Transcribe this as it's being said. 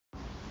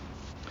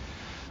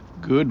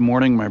Good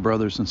morning, my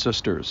brothers and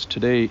sisters.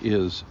 Today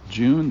is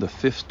June the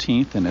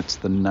 15th, and it's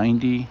the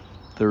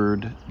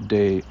 93rd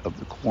day of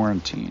the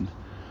quarantine.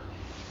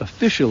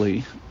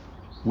 Officially,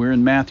 we're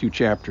in Matthew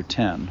chapter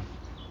 10,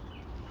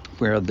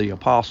 where the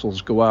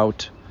apostles go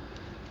out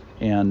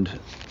and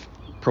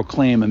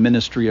proclaim a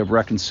ministry of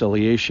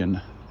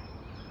reconciliation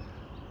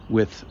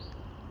with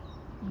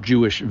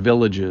Jewish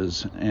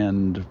villages.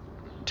 And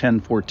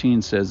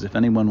 10:14 says, "If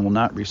anyone will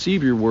not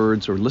receive your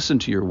words or listen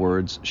to your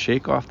words,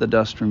 shake off the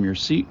dust from your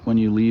seat when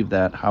you leave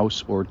that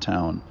house or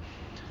town.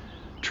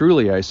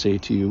 Truly, I say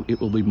to you, it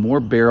will be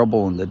more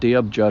bearable in the day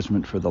of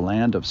judgment for the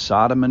land of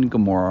Sodom and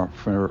Gomorrah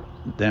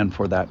than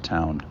for that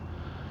town."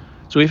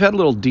 So we've had a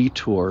little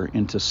detour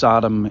into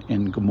Sodom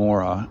and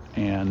Gomorrah,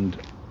 and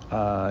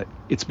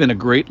it's been a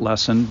great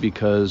lesson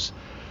because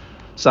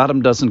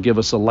Sodom doesn't give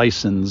us a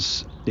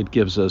license, it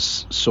gives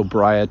us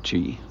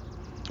sobriety.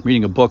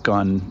 Reading a book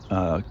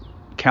on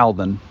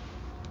Calvin,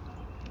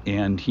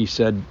 and he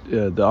said,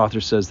 the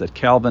author says that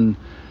Calvin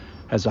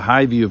has a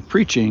high view of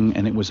preaching,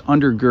 and it was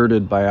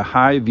undergirded by a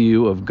high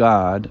view of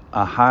God,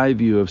 a high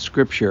view of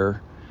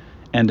Scripture,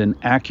 and an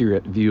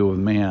accurate view of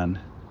man.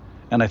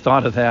 And I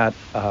thought of that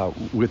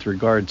with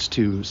regards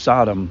to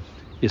Sodom.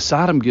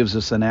 Sodom gives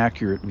us an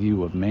accurate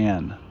view of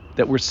man,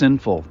 that we're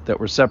sinful, that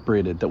we're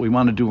separated, that we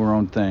want to do our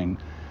own thing,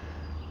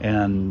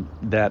 and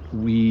that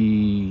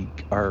we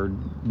are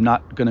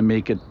not going to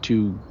make it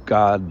to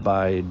God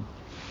by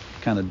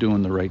kind of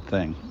doing the right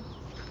thing.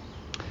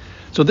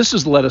 So this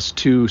has led us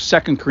to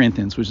 2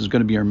 Corinthians, which is going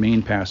to be our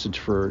main passage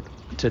for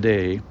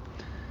today.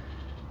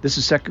 This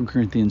is 2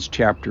 Corinthians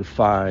chapter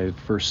 5,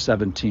 verse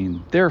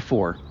 17.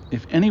 "Therefore,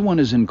 if anyone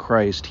is in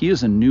Christ, he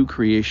is a new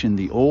creation.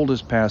 The old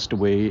has passed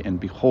away,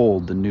 and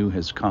behold, the new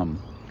has come."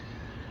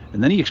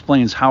 And then he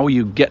explains how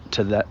you get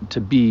to that,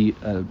 to be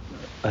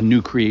a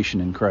new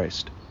creation in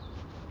Christ.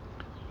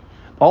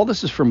 "All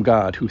this is from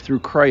God, who through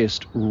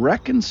Christ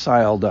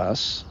reconciled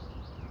us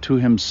to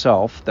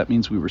himself." That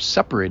means we were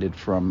separated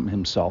from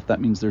himself. That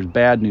means there's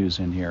bad news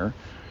in here.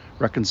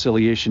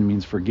 Reconciliation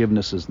means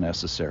forgiveness is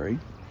necessary.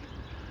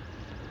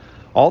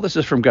 "All this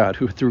is from God,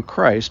 who through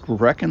Christ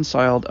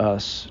reconciled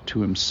us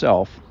to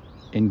himself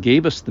and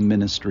gave us the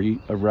ministry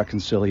of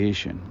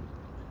reconciliation."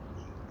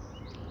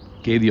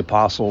 Gave the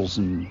apostles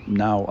and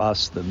now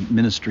us the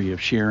ministry of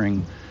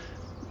sharing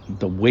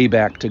the way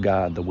back to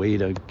God, the way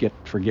to get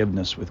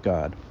forgiveness with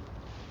God.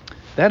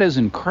 That is,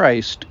 in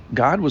Christ,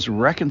 God was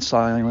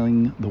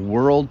reconciling the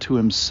world to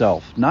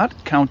himself, not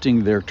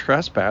counting their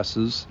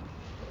trespasses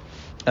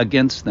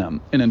against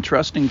them, and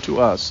entrusting to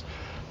us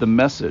the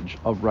message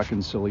of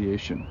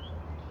reconciliation.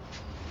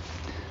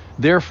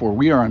 "Therefore,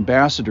 we are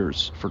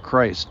ambassadors for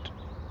Christ,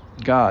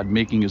 God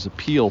making his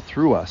appeal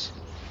through us.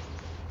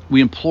 We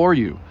implore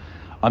you,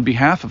 on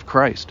behalf of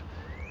Christ,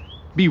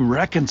 be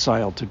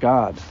reconciled to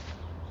God.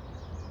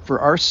 For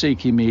our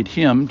sake he made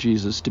him,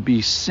 Jesus, to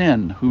be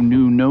sin who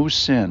knew no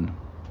sin,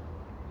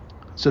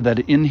 so that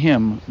in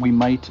him we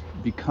might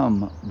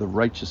become the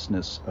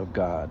righteousness of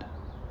God.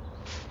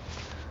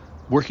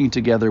 Working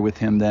together with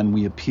him, then,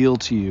 we appeal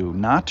to you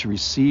not to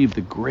receive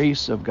the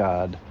grace of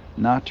God,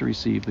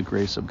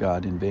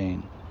 in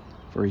vain.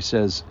 For he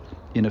says,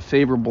 'In a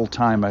favorable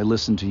time I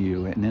listened to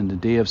you, and in the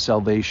day of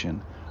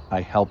salvation I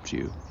helped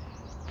you.'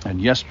 And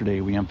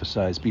yesterday we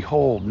emphasized,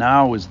 'Behold,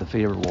 now is the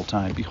favorable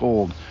time.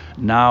 Behold,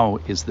 now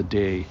is the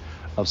day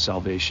of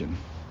salvation.'"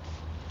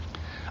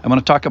 I want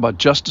to talk about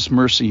justice,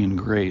 mercy, and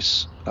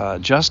grace.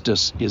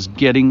 Justice is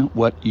getting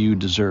what you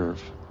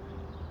deserve.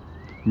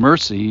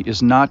 Mercy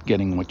is not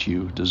getting what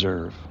you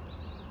deserve.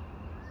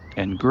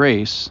 And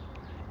grace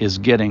is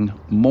getting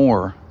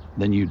more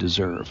than you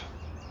deserve.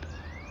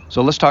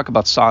 So let's talk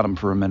about Sodom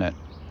for a minute.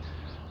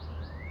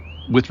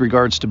 With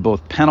regards to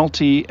both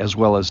penalty as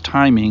well as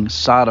timing,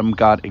 Sodom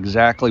got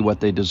exactly what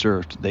they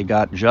deserved. They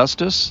got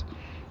justice,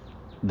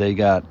 they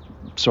got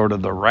sort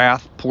of the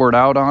wrath poured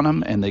out on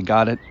them, and they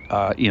got it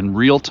in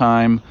real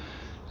time,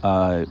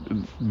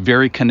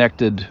 very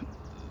connected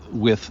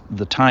with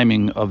the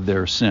timing of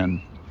their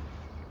sin.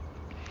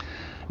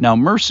 Now,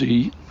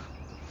 mercy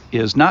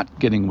is not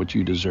getting what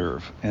you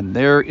deserve, and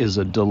there is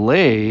a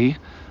delay.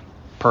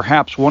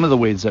 Perhaps one of the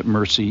ways that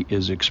mercy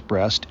is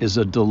expressed is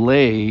a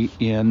delay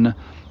in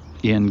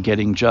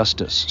getting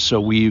justice.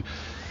 So we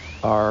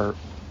are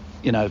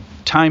in a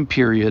time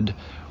period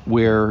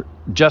where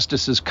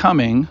justice is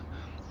coming,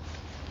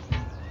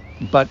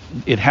 but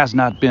it has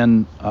not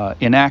been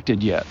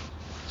enacted yet.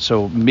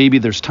 So maybe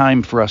there's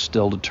time for us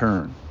still to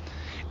turn.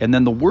 And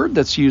then the word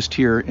that's used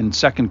here in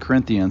 2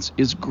 Corinthians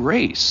is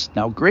grace.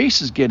 Now,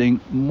 grace is getting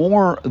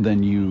more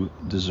than you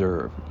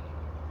deserve.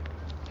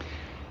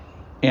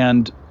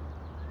 And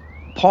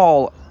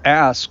Paul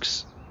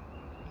asks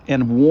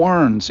and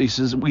warns, he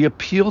says, we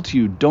appeal to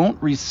you, don't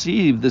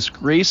receive this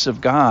grace of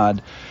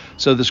God.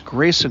 So this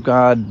grace of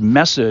God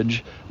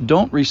message,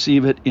 don't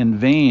receive it in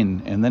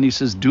vain. And then he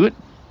says, do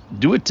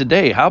it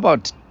today. How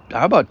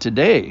about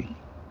today?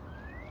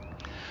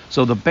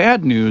 So the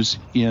bad news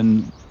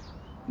in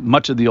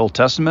much of the Old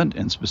Testament,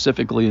 and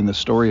specifically in the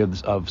story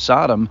of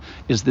Sodom,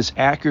 is this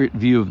accurate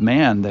view of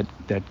man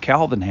that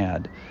Calvin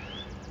had.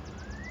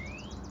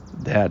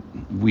 that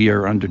we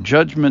are under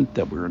judgment,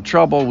 that we're in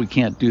trouble, we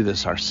can't do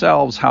this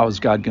ourselves. How is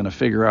God going to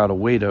figure out a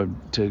way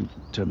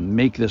to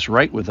make this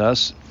right with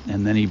us?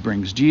 And then he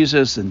brings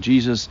Jesus, and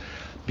Jesus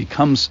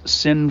becomes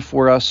sin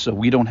for us so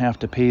we don't have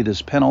to pay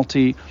this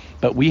penalty,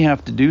 but we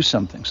have to do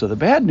something. So the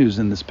bad news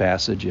in this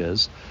passage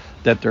is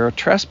that there are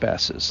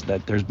trespasses,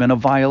 that there's been a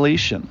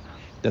violation,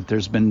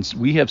 that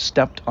we have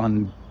stepped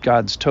on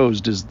God's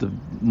toes is the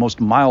most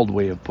mild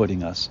way of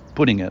putting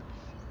it.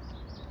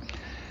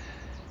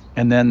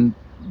 And then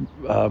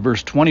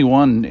verse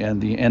 21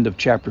 and the end of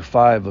chapter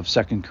 5 of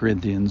 2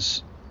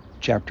 Corinthians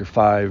chapter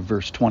 5,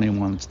 verse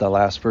 21, it's the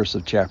last verse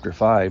of chapter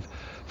 5.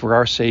 For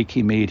our sake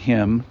he made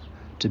him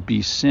to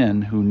be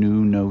sin who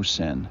knew no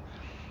sin.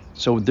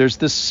 So there's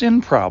this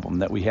sin problem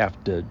that we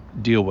have to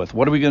deal with.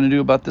 What are we going to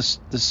do about the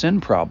sin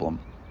problem?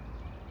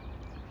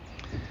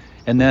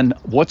 And then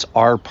what's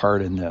our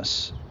part in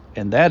this?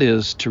 And that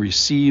is to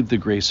receive the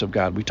grace of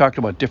God. We talked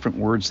about different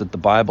words that the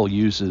Bible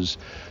uses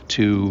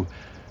to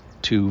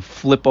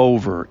flip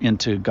over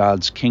into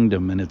God's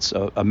kingdom. And it's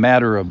a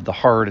matter of the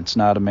heart. It's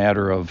not a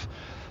matter of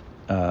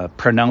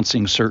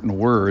pronouncing certain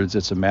words.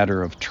 It's a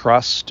matter of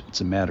trust.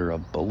 It's a matter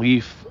of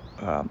belief,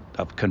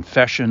 of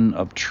confession,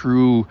 of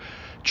true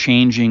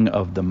changing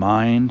of the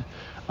mind,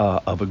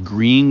 of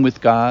agreeing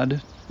with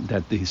God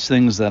that these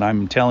things that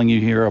I'm telling you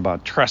here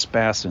about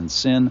trespass and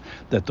sin,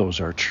 that those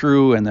are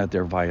true and that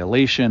they're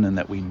violation and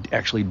that we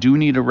actually do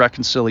need a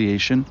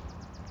reconciliation.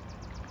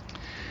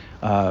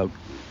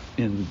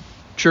 In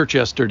church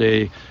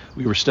yesterday,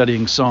 we were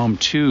studying Psalm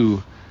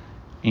 2,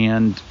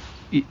 and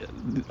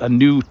a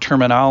new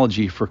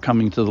terminology for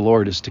coming to the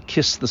Lord is to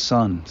kiss the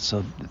Son.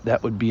 So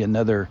that would be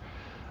another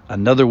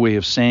way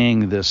of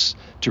saying this,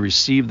 to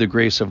receive the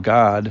grace of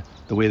God.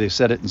 The way they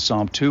said it in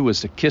Psalm 2 was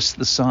to kiss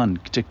the Son,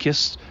 to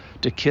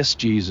kiss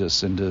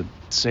Jesus, and to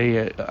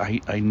say,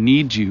 I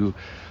need you,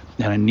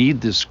 and I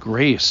need this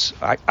grace.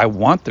 I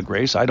want the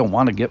grace. I don't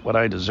want to get what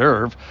I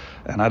deserve,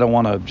 and I don't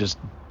want to just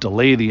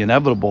delay the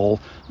inevitable,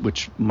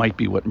 which might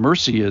be what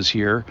mercy is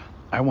here.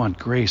 I want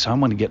grace. I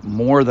want to get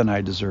more than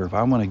I deserve.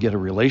 I want to get a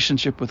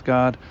relationship with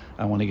God.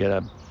 I want to get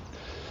a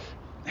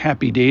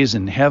happy days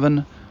in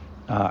heaven.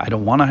 I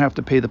don't want to have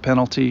to pay the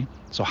penalty.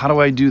 So how do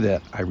I do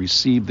that? I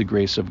receive the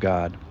grace of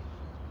God.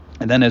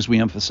 And then, as we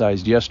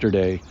emphasized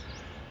yesterday,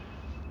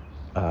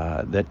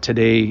 that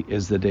today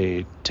is the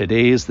day.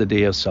 Today is the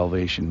day of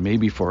salvation.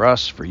 Maybe for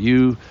us, for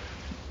you,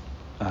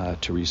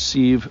 to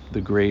receive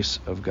the grace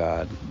of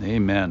God.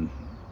 Amen.